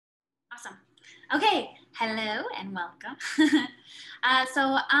Awesome. Okay, hello and welcome.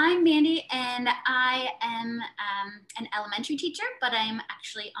 So I'm Mandy and I am an elementary teacher, but I'm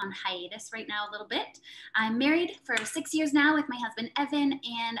actually on hiatus right now a little bit. I'm married for 6 years now with my husband Evan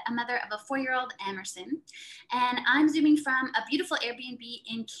and a mother of a 4-year-old Emerson. And I'm zooming from a beautiful Airbnb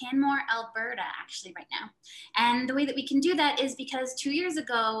in Canmore, Alberta, actually right now. And the way that we can do that is because 2 years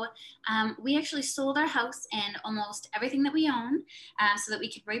ago, we actually sold our house and almost everything that we own so that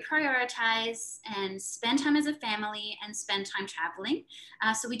we could reprioritize and spend time as a family and spend time traveling.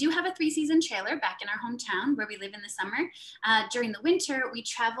 So we do have a 3-season trailer back in our hometown where we live in the summer. During the winter, we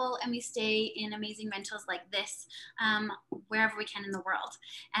travel and we stay in amazing rentals like this wherever we can in the world.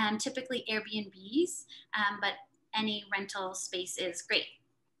 Typically Airbnbs, but any rental space is great.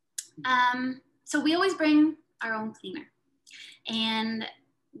 So we always bring our own cleaner, and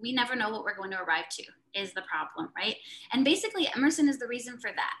we never know what we're going to arrive to is the problem, right? And basically Emerson is the reason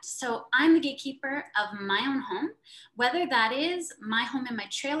for that. So I'm the gatekeeper of my own home, whether that is my home in my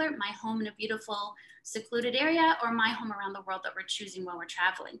trailer, my home in a beautiful secluded area, or my home around the world that we're choosing while we're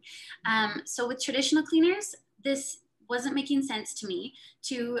traveling. So with traditional cleaners, this wasn't making sense to me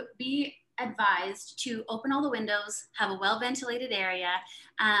to be advised to open all the windows, have a well-ventilated area,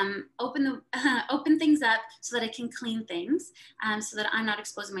 open things up so that I can clean things, so that I'm not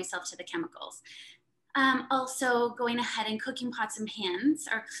exposing myself to the chemicals. Also going ahead and cooking pots and pans,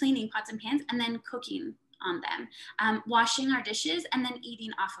 or cleaning pots and pans, and then cooking on them, washing our dishes and then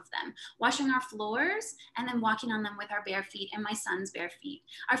eating off of them, washing our floors and then walking on them with our bare feet and my son's bare feet.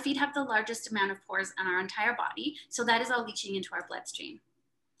 Our feet have the largest amount of pores on our entire body, so that is all leaching into our bloodstream.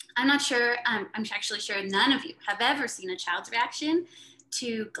 I'm not sure, I'm actually sure none of you have ever seen a child's reaction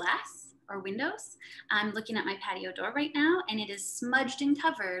to glass or windows. I'm looking at my patio door right now and it is smudged and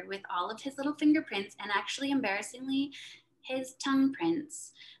covered with all of his little fingerprints and actually embarrassingly his tongue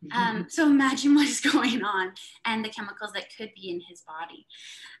prints. So imagine what is going on and the chemicals that could be in his body.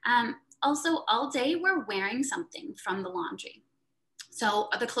 Also, all day we're wearing something from the laundry. So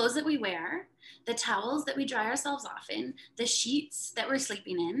the clothes that we wear, the towels that we dry ourselves off in, the sheets that we're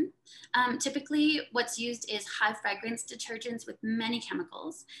sleeping in. Typically what's used is high fragrance detergents with many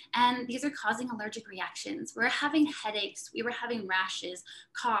chemicals, and these are causing allergic reactions. We're having headaches, we were having rashes,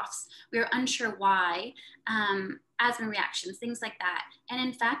 coughs, we were unsure why, asthma reactions, things like that. And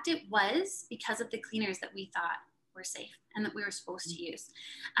in fact, it was because of the cleaners that we thought were safe and that we were supposed to use.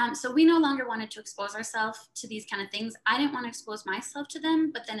 So we no longer wanted to expose ourselves to these kind of things. I didn't want to expose myself to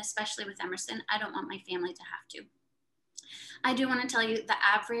them, but then especially with Emerson, I don't want my family to have to. I do want to tell you the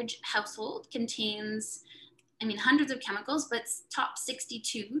average household contains, hundreds of chemicals, but top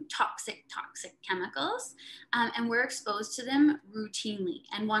 62 toxic chemicals. And we're exposed to them routinely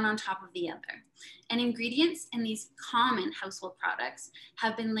and one on top of the other. And ingredients in these common household products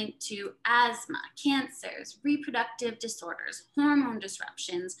have been linked to asthma, cancers, reproductive disorders, hormone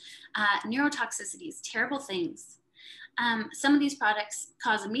disruptions, neurotoxicities, terrible things. Some of these products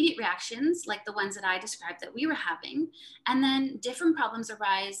cause immediate reactions like the ones that I described that we were having, and then different problems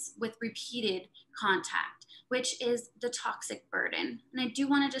arise with repeated contact, which is the toxic burden. And I do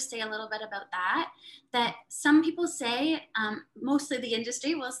want to just say a little bit about that some people say, mostly the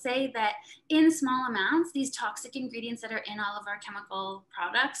industry will say that in small amounts, these toxic ingredients that are in all of our chemical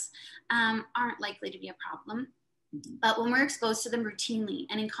products aren't likely to be a problem. But when we're exposed to them routinely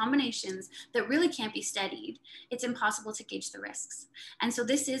and in combinations that really can't be studied, it's impossible to gauge the risks. And so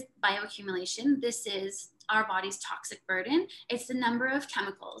this is bioaccumulation. This is our body's toxic burden. It's the number of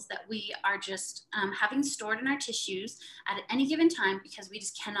chemicals that we are just having stored in our tissues at any given time because we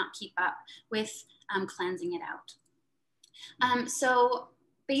just cannot keep up with cleansing it out. So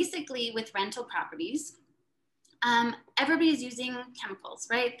basically with rental properties, everybody's using chemicals,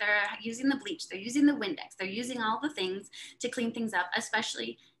 right? They're using the bleach, they're using the Windex, they're using all the things to clean things up,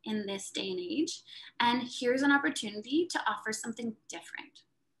 especially in this day and age. And here's an opportunity to offer something different.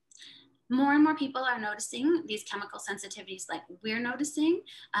 More and more people are noticing these chemical sensitivities like we're noticing,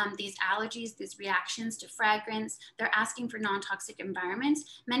 these allergies, these reactions to fragrance. They're asking for non-toxic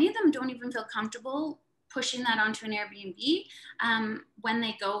environments. Many of them don't even feel comfortable pushing that onto an Airbnb when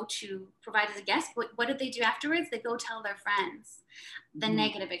they go to provide as a guest. What did they do afterwards? They go tell their friends the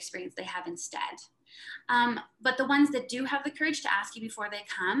negative experience they have instead. But the ones that do have the courage to ask you before they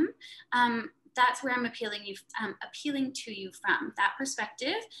come, that's where I'm appealing to you from that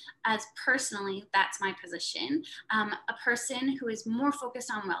perspective. As personally, that's my position. A person who is more focused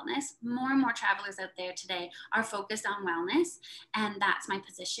on wellness. More and more travelers out there today are focused on wellness, and that's my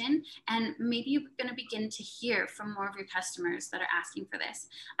position. And maybe you're going to begin to hear from more of your customers that are asking for this.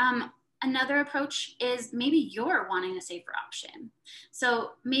 Another approach is maybe you're wanting a safer option.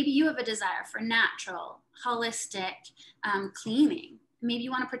 So maybe you have a desire for natural, holistic cleaning. Maybe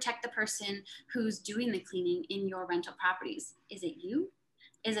you want to protect the person who's doing the cleaning in your rental properties. Is it you?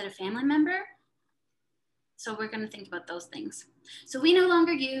 Is it a family member? So we're going to think about those things. So we no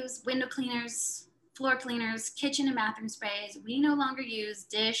longer use window cleaners, floor cleaners, kitchen and bathroom sprays. We no longer use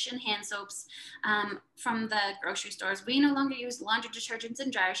dish and hand soaps from the grocery stores. We no longer use laundry detergents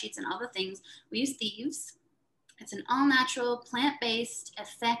and dryer sheets and all the things. We use Thieves. It's an all-natural, plant-based,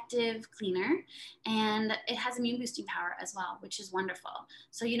 effective cleaner, and it has immune boosting power as well, which is wonderful.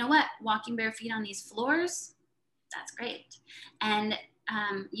 So you know what? Walking bare feet on these floors, that's great. And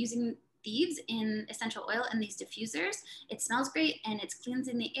using Thieves in essential oil and these diffusers, it smells great and it's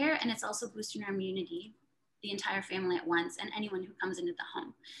cleansing the air, and it's also boosting our immunity, the entire family at once, and anyone who comes into the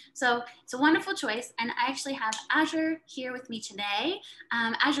home. So it's a wonderful choice. And I actually have Azure here with me today.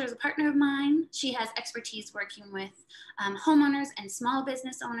 Azure is a partner of mine. She has expertise working with homeowners and small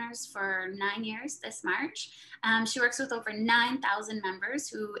business owners for 9 years this March. She works with over 9,000 members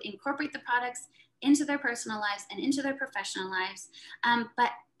who incorporate the products into their personal lives and into their professional lives.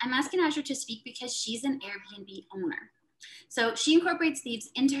 But I'm asking Azure to speak because she's an Airbnb owner. So she incorporates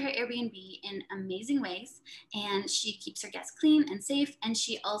Thieves into her Airbnb in amazing ways, and she keeps her guests clean and safe, and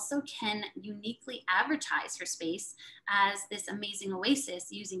she also can uniquely advertise her space as this amazing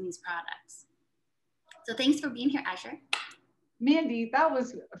oasis using these products. So thanks for being here, Azure. Mandy, that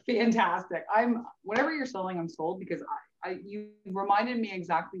was fantastic. Whatever you're selling, I'm sold, because you reminded me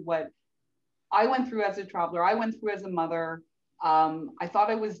exactly what I went through as a traveler. I went through as a mother. I thought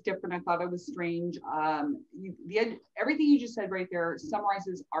I was different. I thought I was strange. Everything you just said right there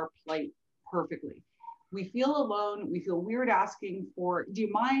summarizes our plight perfectly. We feel alone. We feel weird asking for, do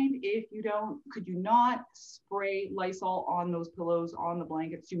you mind if you don't, could you not spray Lysol on those pillows, on the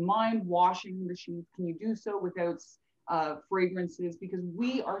blankets? Do you mind washing the sheets? Can you do so without fragrances? Because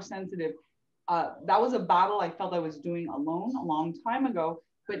we are sensitive. That was a battle I felt I was doing alone a long time ago.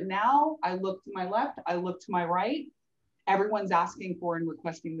 But now I look to my left, I look to my right, everyone's asking for and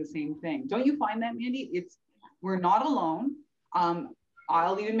requesting the same thing. Don't you find that, Mandy? We're not alone.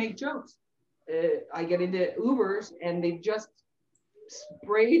 I'll even make jokes. I get into Ubers and they just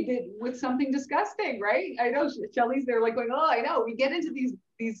sprayed it with something disgusting, right? I know Shelly's there like going, oh, I know. We get into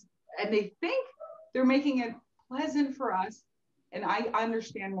these, and they think they're making it pleasant for us. And I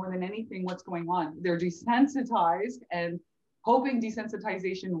understand more than anything what's going on. They're desensitized, and hoping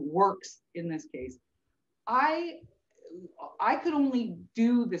desensitization works in this case. I could only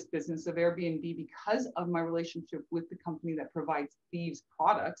do this business of Airbnb because of my relationship with the company that provides Thieves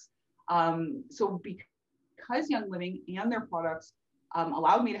products. So because Young Living and their products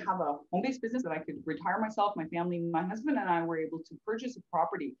allowed me to have a home-based business that I could retire myself, my family, my husband and I were able to purchase a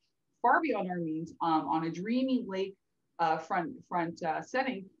property far beyond our means on a dreamy lake front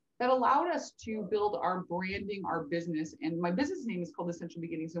setting that allowed us to build our branding, our business. And my business name is called Essential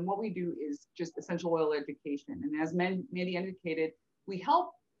Beginnings. And what we do is just essential oil education. And as Mandy indicated, we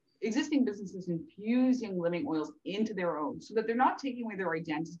help existing businesses infuse Young Living oils into their own so that they're not taking away their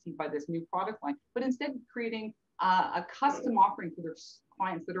identity by this new product line, but instead creating a custom offering for their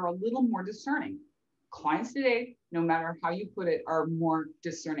clients that are a little more discerning. Clients today, no matter how you put it, are more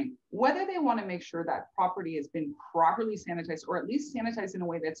discerning. Whether they want to make sure that property has been properly sanitized, or at least sanitized in a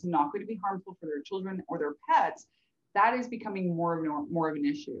way that's not going to be harmful for their children or their pets, that is becoming more of an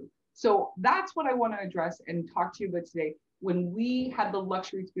issue. So that's what I want to address and talk to you about today. When we had the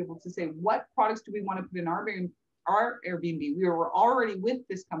luxury to be able to say, what products do we want to put in our Airbnb? We were already with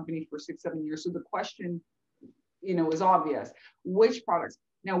this company for 6-7 years. So the question, is obvious. Which products?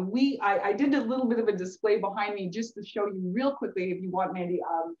 Now I did a little bit of a display behind me just to show you real quickly, if you want, Mandy.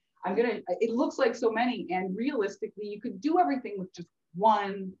 It looks like so many, and realistically, you could do everything with just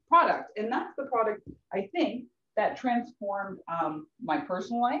one product. And that's the product, I think, that transformed my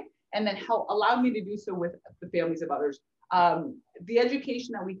personal life and then allowed me to do so with the families of others. The education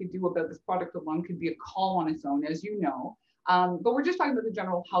that we could do about this product alone could be a call on its own, as you know, but we're just talking about the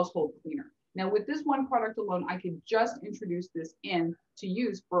general household cleaner. Now, with this one product alone, I could just introduce this in to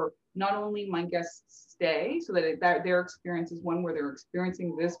use for not only my guests' stay, so that their experience is one where they're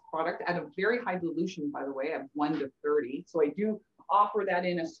experiencing this product at a very high dilution, by the way, at 1 to 30. So I do offer that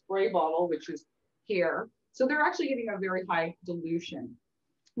in a spray bottle, which is here. So they're actually getting a very high dilution.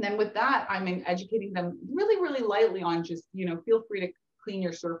 And then with that, I'm educating them really, really lightly on just, feel free to clean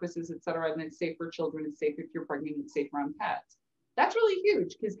your surfaces, et cetera. And it's safe for children. It's safe if you're pregnant. It's safe around pets. That's really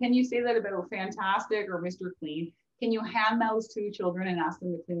huge, because can you say that about Fantastic or Mr. Clean? Can you hand those to children and ask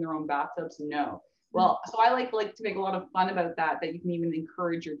them to clean their own bathtubs? No. Well, so I like to make a lot of fun about that you can even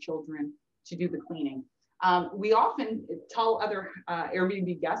encourage your children to do the cleaning. We often tell other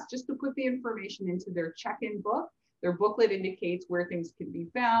Airbnb guests just to put the information into their check-in book. Their booklet indicates where things can be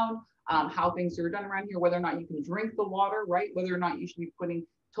found, how things are done around here, whether or not you can drink the water, right? Whether or not you should be putting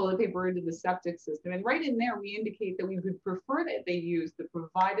toilet paper into the septic system. And right in there, we indicate that we would prefer that they use the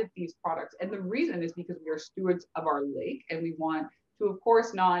provided these products. And the reason is because we are stewards of our lake, and we want to, of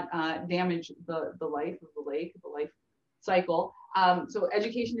course, not damage the life of the lake, the life cycle. So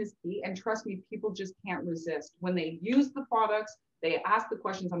education is key. And trust me, people just can't resist. When they use the products, they ask the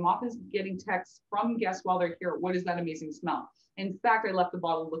questions. I'm often getting texts from guests while they're here. What is that amazing smell? In fact, I left the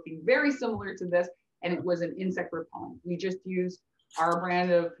bottle looking very similar to this, and it was an insect repellent. We just used our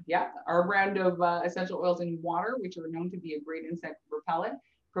brand of essential oils and water, which are known to be a great insect repellent,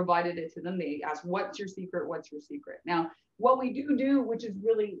 provided it to them. They asked, what's your secret? What's your secret? Now, what we do, which is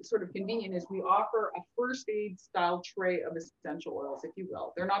really sort of convenient, is we offer a first aid style tray of essential oils, if you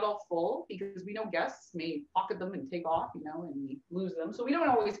will. They're not all full because we know guests may pocket them and take off, and we lose them. So we don't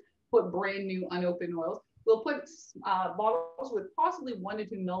always put brand new unopened oils. We'll put bottles with possibly 1 to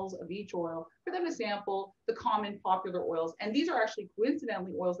 2 mils of each oil for them to sample the common popular oils. And these are actually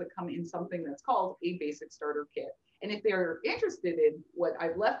coincidentally oils that come in something that's called a basic starter kit. And if they're interested in what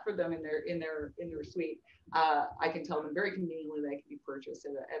I've left for them in their suite, I can tell them very conveniently they can be purchased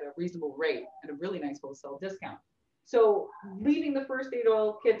at a reasonable rate at a really nice wholesale discount. So leaving the first aid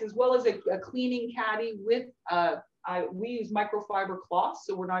oil kits, as well as a cleaning caddy with we use microfiber cloths,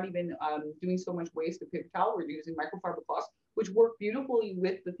 so we're not even doing so much waste of paper towel. We're using microfiber cloths, which work beautifully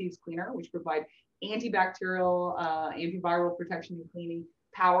with the Thieves Cleaner, which provide antibacterial, antiviral protection and cleaning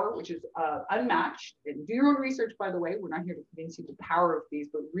power, which is unmatched. And do your own research, by the way. We're not here to convince you the power of these,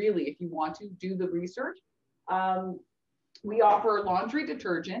 but really, if you want to, do the research. We offer laundry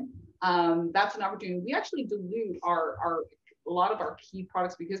detergent. That's an opportunity. We actually dilute a lot of our key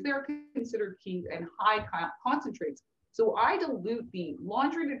products because they're considered key and high concentrates. So I dilute the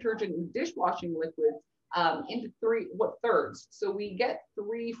laundry detergent and dishwashing liquids into thirds. So we get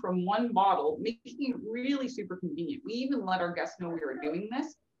 3 from 1 bottle, making it really super convenient. We even let our guests know we are doing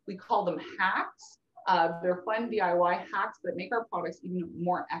this. We call them hacks. They're fun DIY hacks that make our products even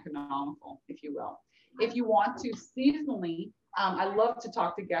more economical, if you will. If you want to seasonally, I love to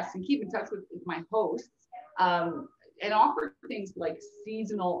talk to guests and keep in touch with my hosts. And offer things like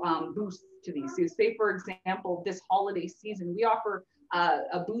seasonal boosts to these. So say, for example, this holiday season, we offer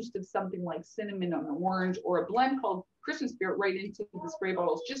a boost of something like cinnamon and orange, or a blend called Christmas Spirit right into the spray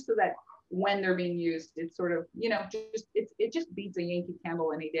bottles, just so that when they're being used, it's sort of, it just beats a Yankee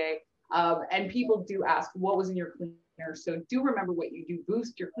Candle any day. And people do ask, what was in your cleaner? So do remember what you do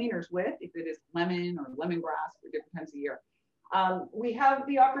boost your cleaners with, if it is lemon or lemongrass for different times of year. We have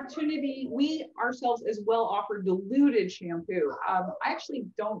the opportunity, we ourselves as well offer diluted shampoo. I actually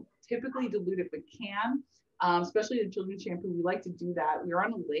don't typically dilute it, but can, especially the children's shampoo. We like to do that. We are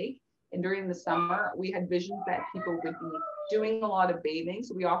on a lake, and during the summer, we had visions that people would be doing a lot of bathing.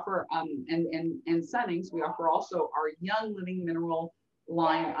 So we offer, and sunning. So we offer also our Young Living Mineral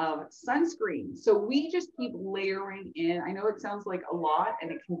line of sunscreen. So we just keep layering in. I know it sounds like a lot,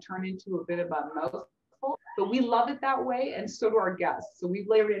 and it can turn into a bit of a mouthful, but we love it that way, and so do our guests. So we've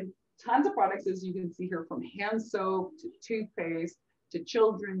layered in tons of products, as you can see here, from hand soap to toothpaste to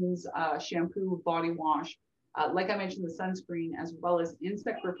children's shampoo, body wash, like I mentioned, the sunscreen, as well as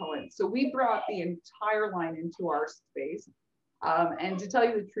insect repellent. So we brought the entire line into our space. And to tell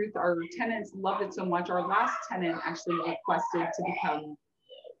you the truth, our tenants loved it so much. Our last tenant actually requested to become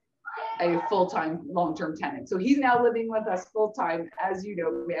a full-time long-term tenant. So he's now living with us full-time, as you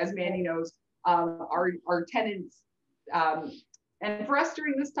know, as Mandy knows. Our tenants, and for us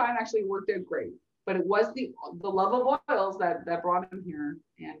during this time actually worked out great, but it was the love of oils that brought him here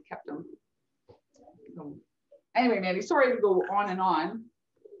and kept him. So, anyway, Mandy, sorry to go on and on.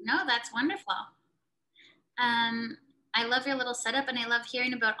 No, that's wonderful. I love your little setup, and I love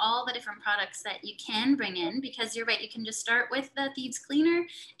hearing about all the different products that you can bring in, because you're right, you can just start with the Thieves Cleaner.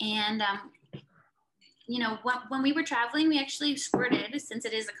 And when we were traveling, we actually squirted, since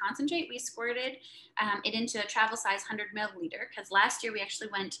it is a concentrate, we squirted it into a travel size 100 milliliter, because last year we actually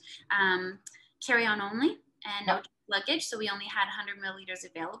went carry on only and no luggage, so we only had 100 milliliters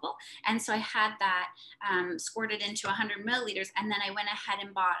available. And so I had that squirted into 100 milliliters, and then I went ahead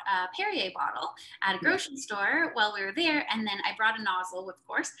and bought a Perrier bottle at a grocery store while we were there, and then I brought a nozzle, of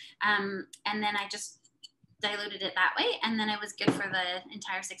course, and then I just diluted it that way, and then it was good for the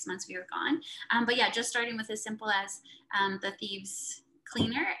entire 6 months we were gone. But yeah, just starting with as simple as the Thieves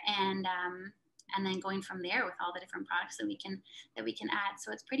Cleaner, and then going from there with all the different products that we can add.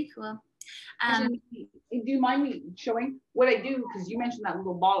 So it's pretty cool. Um, Actually, do you mind me showing what I do? Because you mentioned that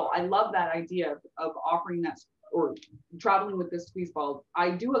little bottle. I love that idea of offering that or traveling with this squeeze bottle.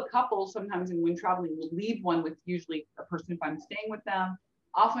 I do a couple sometimes, and when traveling, we'll leave one with usually a person if I'm staying with them.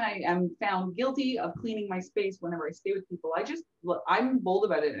 Often I am found guilty of cleaning my space whenever I stay with people. I'm bold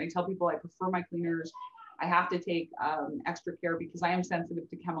about it, and I tell people I prefer my cleaners. I have to take extra care because I am sensitive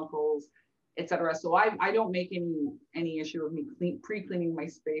to chemicals, etc. So I don't make any issue of me pre-cleaning my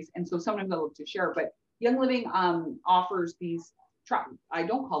space. And so sometimes I look to share, but Young Living offers these, I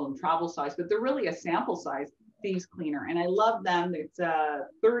don't call them travel size, but they're really a sample size thieves cleaner. And I love them. It's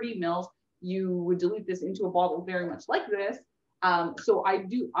 30 mils. You would dilute this into a bottle very much like this. So I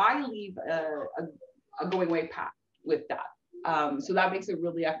leave a going away pack with that. So that makes it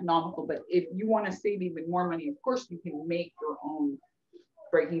really economical. But if you want to save even more money, of course, you can make your own,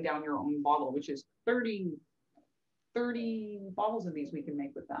 breaking down your own bottle, which is 30 bottles of these we can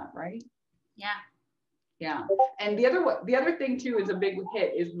make with that, right? yeah. Yeah. And the other thing too is a big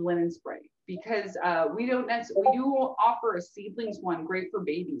hit is linen spray, because we do offer a seedlings one, great for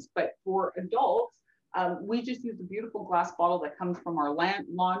babies, but for adults, we just use a beautiful glass bottle that comes from our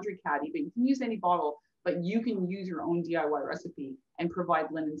laundry caddy, but you can use any bottle, but you can use your own DIY recipe and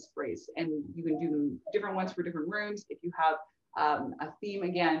provide linen sprays. And you can do different ones for different rooms. If you have a theme,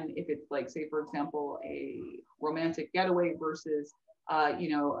 again, if it's like, say, for example, a romantic getaway versus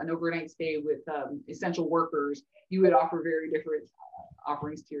an overnight stay with essential workers, you would offer very different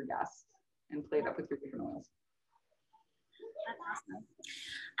offerings to your guests and play it up with your different oils. That's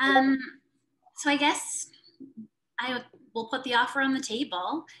awesome. So I guess I will put the offer on the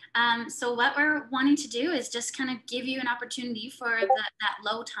table. So what we're wanting to do is just kind of give you an opportunity for that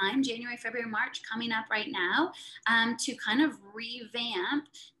low time, January, February, March, coming up right now, to kind of revamp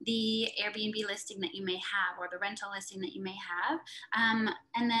the Airbnb listing that you may have, or the rental listing that you may have,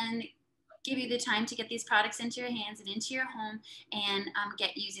 and then give you the time to get these products into your hands and into your home and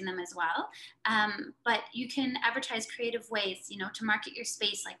get using them as well. But you can advertise creative ways, to market your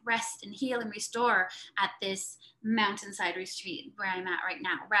space, like rest and heal and restore at this mountainside retreat where I'm at right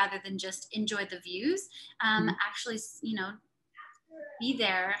now, rather than just enjoy the views. Actually, be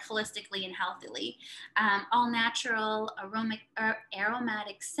there holistically and healthily. All natural,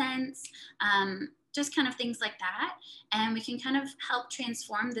 aromatic scents, just kind of things like that. And we can kind of help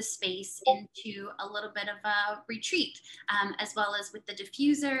transform the space into a little bit of a retreat, as well as with the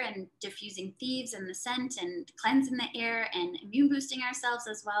diffuser and diffusing thieves and the scent and cleansing the air and immune boosting ourselves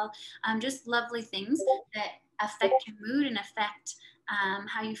as well. Just lovely things that affect your mood and affect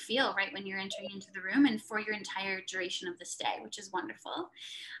how you feel right when you're entering into the room and for your entire duration of the stay, which is wonderful.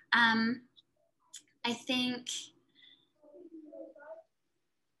 I think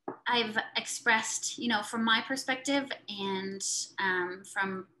I've expressed, from my perspective and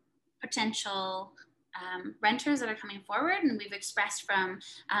from potential renters that are coming forward, and we've expressed from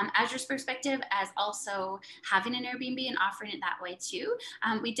Azure's perspective as also having an Airbnb and offering it that way too.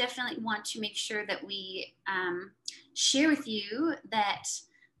 We definitely want to make sure that we share with you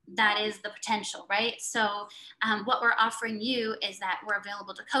that is the potential, right? So what we're offering you is that we're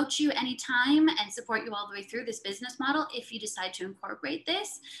available to coach you anytime and support you all the way through this business model if you decide to incorporate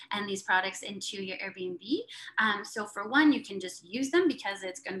this and these products into your Airbnb. So for one, you can just use them because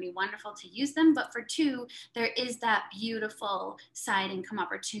it's going to be wonderful to use them. But for two, there is that beautiful side income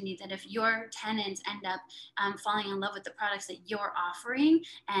opportunity that if your tenants end up falling in love with the products that you're offering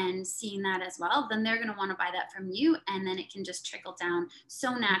and seeing that as well, then they're going to want to buy that from you. And then it can just trickle down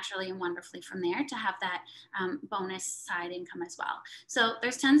so naturally and wonderfully from there to have that bonus side income as well. So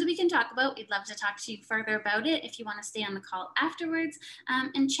there's tons that we can talk about. We'd love to talk to you further about it. If you want to stay on the call afterwards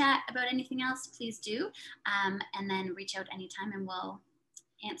and chat about anything else, please do. And then reach out anytime and we'll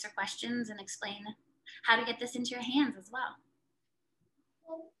answer questions and explain how to get this into your hands as well.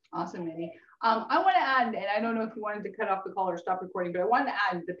 Awesome, Mandy. I want to add, and I don't know if you wanted to cut off the call or stop recording, but I wanted to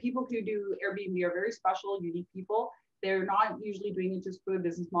add the people who do Airbnb are very special, unique people. They're not usually doing it just for the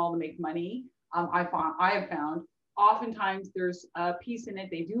business model to make money. I have found oftentimes there's a piece in it.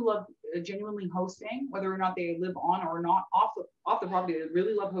 They do love genuinely hosting, whether or not they live on or not off the property. They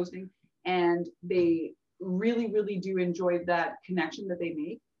really love hosting, and they really, really do enjoy that connection that they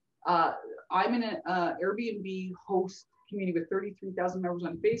make. I'm in an Airbnb host community with 33,000 members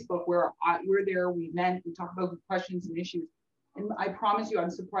on Facebook where we're there, we vent, we talk about questions and issues. And I promise you, I'm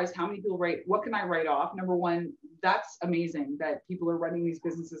surprised how many people write, what can I write off? Number one, that's amazing that people are running these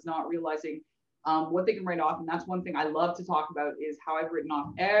businesses not realizing what they can write off. And that's one thing I love to talk about is how I've written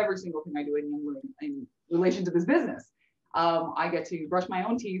off every single thing I do in relation to this business. I get to brush my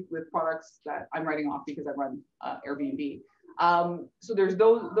own teeth with products that I'm writing off because I run Airbnb. So there's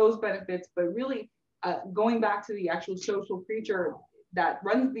those benefits, but really going back to the actual social creature that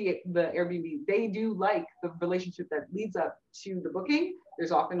runs the Airbnb, they do like the relationship that leads up to the booking.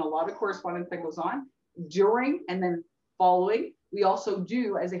 There's often a lot of correspondence that goes on during and then following. We also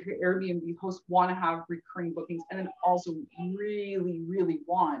do, as an Airbnb host, want to have recurring bookings, and then also really, really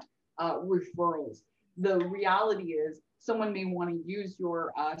want referrals. The reality is someone may want to use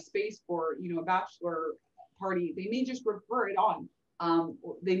your space for, a bachelor party. They may just refer it on.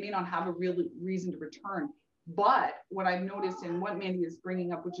 They may not have a real reason to return. But what I've noticed, and what Mandy is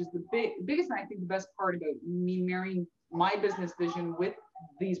bringing up, which is the biggest and I think the best part about me marrying my business vision with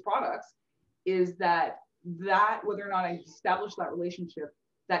these products, is that whether or not I establish that relationship,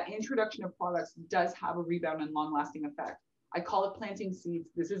 that introduction of products does have a rebound and long-lasting effect. I call it planting seeds.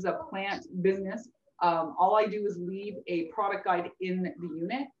 This is a plant business. All I do is leave a product guide in the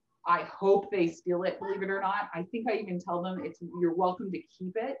unit. I hope they steal it, believe it or not. I think I even tell them you're welcome to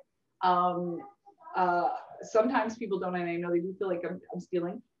keep it. Sometimes people don't, and I know they do feel like I'm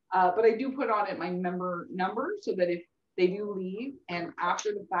stealing, but I do put on it my member number so that if they do leave and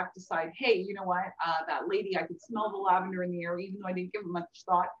after the fact decide, hey, you know what, that lady, I could smell the lavender in the air, even though I didn't give it much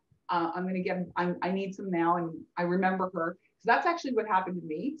thought. I need some now, and I remember her. So that's actually what happened to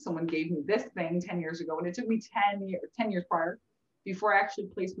me. Someone gave me this thing 10 years ago, and it took me 10 years prior before I actually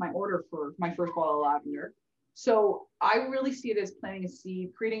placed my order for my first bottle of lavender. So I really see it as planting a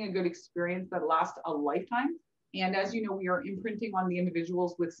seed, creating a good experience that lasts a lifetime. And as you know, we are imprinting on the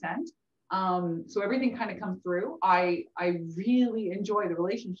individuals with scent. So everything kind of comes through. I really enjoy the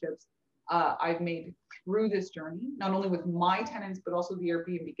relationships I've made through this journey, not only with my tenants, but also the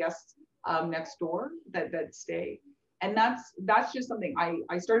Airbnb guests next door that stay. And that's just something.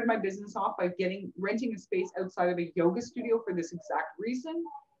 I started my business off by renting a space outside of a yoga studio for this exact reason.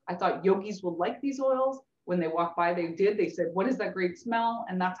 I thought yogis would like these oils. When they walked by, they said, what is that great smell?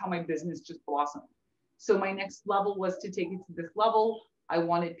 And that's how my business just blossomed. So my next level was to take it to this level. I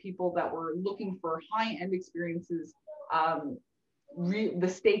wanted people that were looking for high-end experiences, the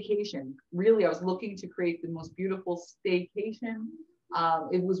staycation. Really, I was looking to create the most beautiful staycation.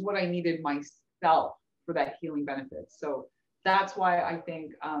 It was what I needed myself for that healing benefit. So that's why I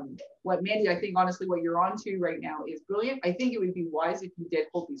think Mandy, I think honestly what you're onto right now is brilliant. I think it would be wise if you did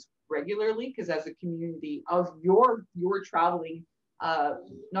hold these regularly, because as a community of your traveling,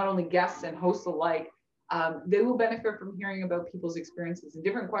 not only guests and hosts alike, they will benefit from hearing about people's experiences and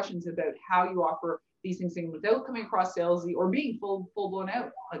different questions about how you offer these things without coming across salesy or being full blown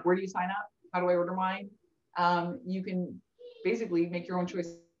out. Like, where do you sign up? How do I order mine? You can basically make your own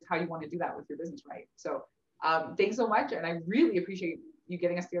choice how you want to do that with your business, right? So thanks so much. And I really appreciate you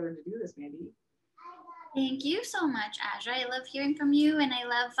getting us together to do this, Mandy. Thank you so much, Azra. I love hearing from you, and I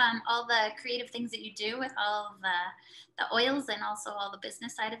love all the creative things that you do with all of the oils and also all the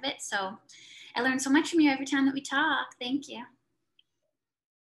business side of it. So I learn so much from you every time that we talk. Thank you.